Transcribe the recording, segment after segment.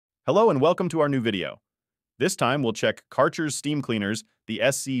Hello and welcome to our new video. This time we'll check Karcher's steam cleaners, the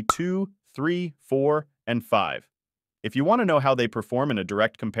SC2, 3, 4, and 5. If you want to know how they perform in a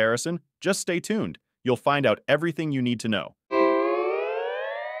direct comparison, just stay tuned. You'll find out everything you need to know.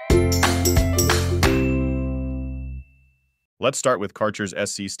 Let's start with Karcher's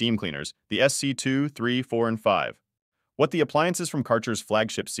SC steam cleaners, the SC2, 3, 4, and 5. What the appliances from Karcher's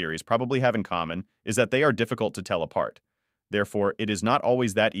flagship series probably have in common is that they are difficult to tell apart. Therefore, it is not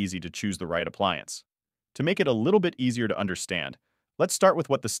always that easy to choose the right appliance. To make it a little bit easier to understand, let's start with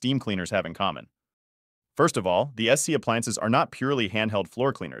what the steam cleaners have in common. First of all, the SC appliances are not purely handheld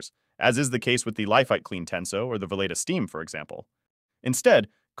floor cleaners, as is the case with the Lifite Clean Tenso or the Veleda Steam, for example. Instead,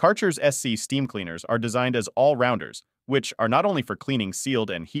 Karcher's SC steam cleaners are designed as all-rounders, which are not only for cleaning sealed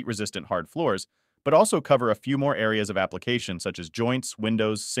and heat-resistant hard floors, but also cover a few more areas of application such as joints,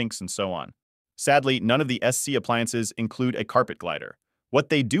 windows, sinks, and so on. Sadly, none of the SC appliances include a carpet glider. What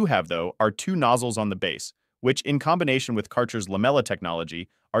they do have, though, are two nozzles on the base, which, in combination with Karcher's lamella technology,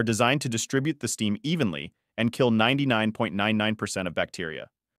 are designed to distribute the steam evenly and kill 99.99% of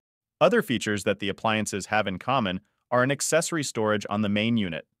bacteria. Other features that the appliances have in common are an accessory storage on the main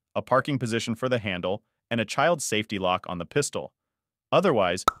unit, a parking position for the handle, and a child safety lock on the pistol.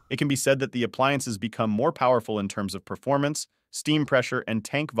 Otherwise, it can be said that the appliances become more powerful in terms of performance, steam pressure, and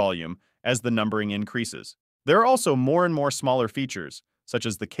tank volume as the numbering increases. There are also more and more smaller features, such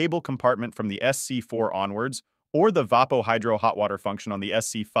as the cable compartment from the SC4 onwards, or the Vapo Hydro hot water function on the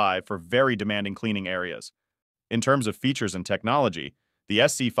SC5 for very demanding cleaning areas. In terms of features and technology, the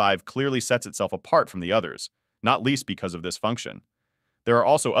SC5 clearly sets itself apart from the others, not least because of this function. There are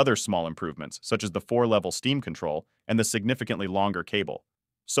also other small improvements, such as the 4-level steam control and the significantly longer cable.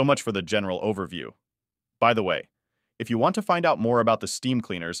 So much for the general overview. By the way, if you want to find out more about the steam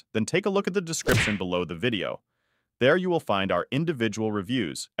cleaners, then take a look at the description below the video. There you will find our individual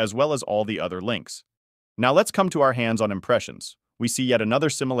reviews, as well as all the other links. Now let's come to our hands-on impressions. We see yet another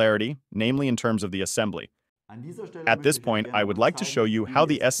similarity, namely in terms of the assembly. At this point, I would like to show you how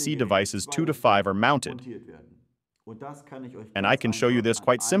the SC devices 2 to 5 are mounted. And I can show you this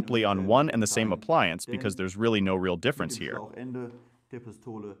quite simply on one and the same appliance because there's really no real difference here.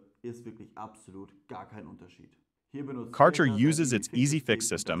 Karcher uses its Easyfix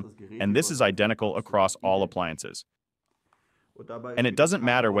system, and this is identical across all appliances. And it doesn't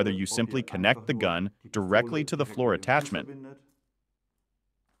matter whether you simply connect the gun directly to the floor attachment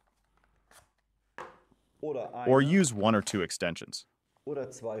or use one or two extensions.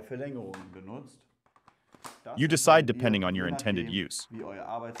 You decide depending on your intended use.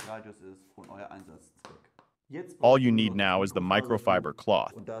 All you need now is the microfiber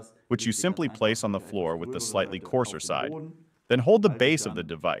cloth, which you simply place on the floor with the slightly coarser side. Then hold the base of the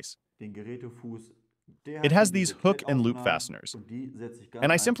device. It has these hook and loop fasteners,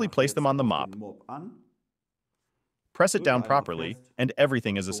 and I simply place them on the mop, press it down properly, and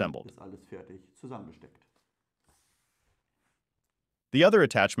everything is assembled. The other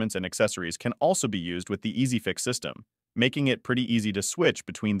attachments and accessories can also be used with the Easyfix system, making it pretty easy to switch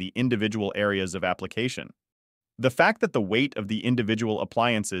between the individual areas of application. The fact that the weight of the individual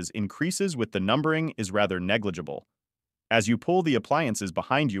appliances increases with the numbering is rather negligible. As you pull the appliances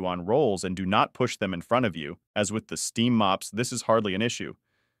behind you on rolls and do not push them in front of you, as with the steam mops, this is hardly an issue.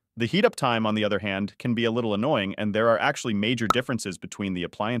 The heat-up time, on the other hand, can be a little annoying, and there are actually major differences between the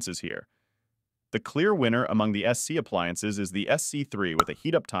appliances here. The clear winner among the SC appliances is the SC3 with a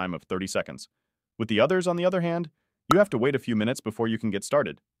heat-up time of 30 seconds. With the others, on the other hand, you have to wait a few minutes before you can get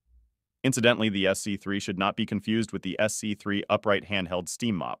started. Incidentally, the SC3 should not be confused with the SC3 upright handheld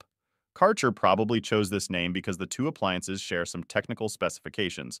steam mop. Karcher probably chose this name because the two appliances share some technical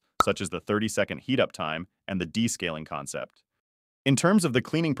specifications, such as the 30-second heat-up time and the descaling concept. In terms of the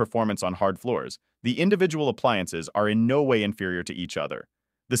cleaning performance on hard floors, the individual appliances are in no way inferior to each other.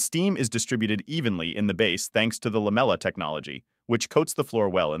 The steam is distributed evenly in the base thanks to the lamella technology, which coats the floor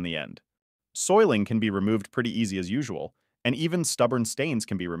well in the end. Soiling can be removed pretty easy as usual, and even stubborn stains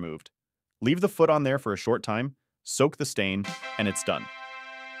can be removed. Leave the foot on there for a short time, soak the stain, and it's done.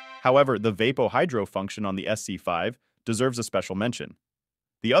 However, the Vapo Hydro function on the SC5 deserves a special mention.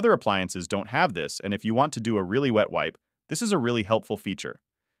 The other appliances don't have this, and if you want to do a really wet wipe, this is a really helpful feature.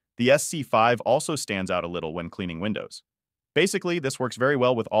 The SC5 also stands out a little when cleaning windows. Basically, this works very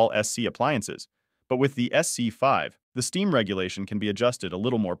well with all SC appliances, but with the SC5, the steam regulation can be adjusted a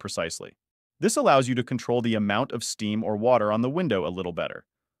little more precisely. This allows you to control the amount of steam or water on the window a little better.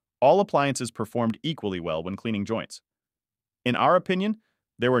 All appliances performed equally well when cleaning joints. In our opinion,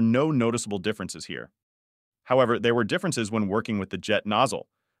 there were no noticeable differences here. However, there were differences when working with the jet nozzle.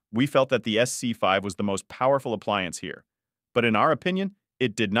 We felt that the SC5 was the most powerful appliance here, but in our opinion,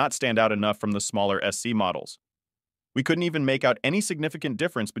 it did not stand out enough from the smaller SC models. We couldn't even make out any significant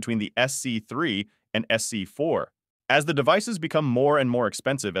difference between the SC3 and SC4. As the devices become more and more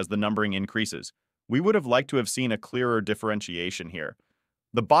expensive as the numbering increases, we would have liked to have seen a clearer differentiation here.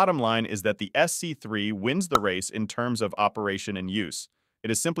 The bottom line is that the SC3 wins the race in terms of operation and use. It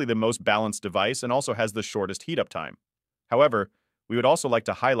is simply the most balanced device and also has the shortest heat-up time. However, we would also like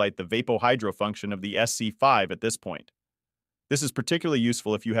to highlight the vapo-hydro function of the SC5 at this point. This is particularly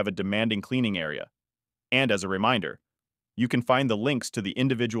useful if you have a demanding cleaning area. And as a reminder, you can find the links to the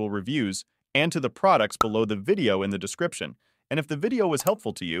individual reviews and to the products below the video in the description. And if the video was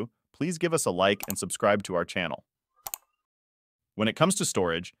helpful to you, please give us a like and subscribe to our channel. When it comes to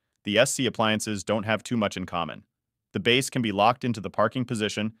storage, the SC appliances don't have too much in common. The base can be locked into the parking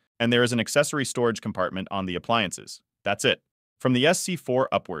position, and there is an accessory storage compartment on the appliances. That's it. From the SC4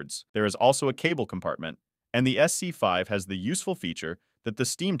 upwards, there is also a cable compartment, and the SC5 has the useful feature that the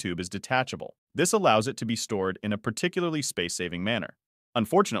steam tube is detachable. This allows it to be stored in a particularly space-saving manner.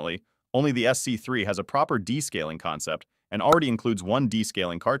 Unfortunately, only the SC3 has a proper descaling concept and already includes one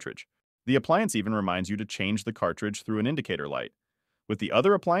descaling cartridge. The appliance even reminds you to change the cartridge through an indicator light. With the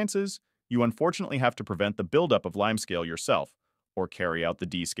other appliances, you unfortunately have to prevent the buildup of limescale yourself or carry out the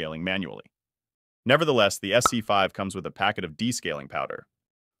descaling manually. Nevertheless, the SC5 comes with a packet of descaling powder.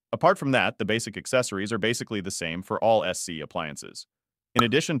 Apart from that, the basic accessories are basically the same for all SC appliances. In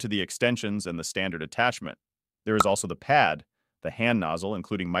addition to the extensions and the standard attachment, there is also the pad, the hand nozzle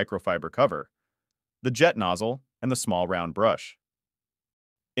including microfiber cover, the jet nozzle, and the small round brush.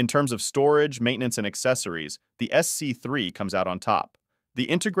 In terms of storage, maintenance, and accessories, the SC3 comes out on top. The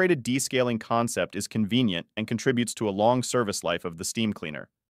integrated descaling concept is convenient and contributes to a long service life of the steam cleaner.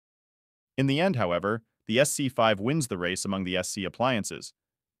 In the end, however, the SC5 wins the race among the SC appliances.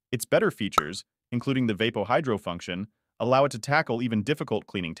 Its better features, including the vapo-hydro function, allow it to tackle even difficult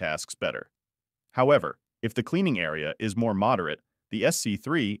cleaning tasks better. However, if the cleaning area is more moderate, the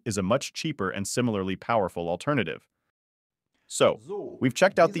SC3 is a much cheaper and similarly powerful alternative. So, we've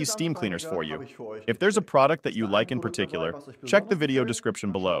checked out these steam cleaners for you. If there's a product that you like in particular, check the video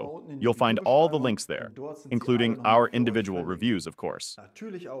description below. You'll find all the links there, including our individual reviews, of course.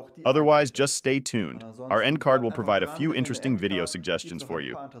 Otherwise, just stay tuned. Our end card will provide a few interesting video suggestions for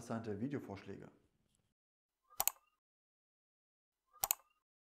you.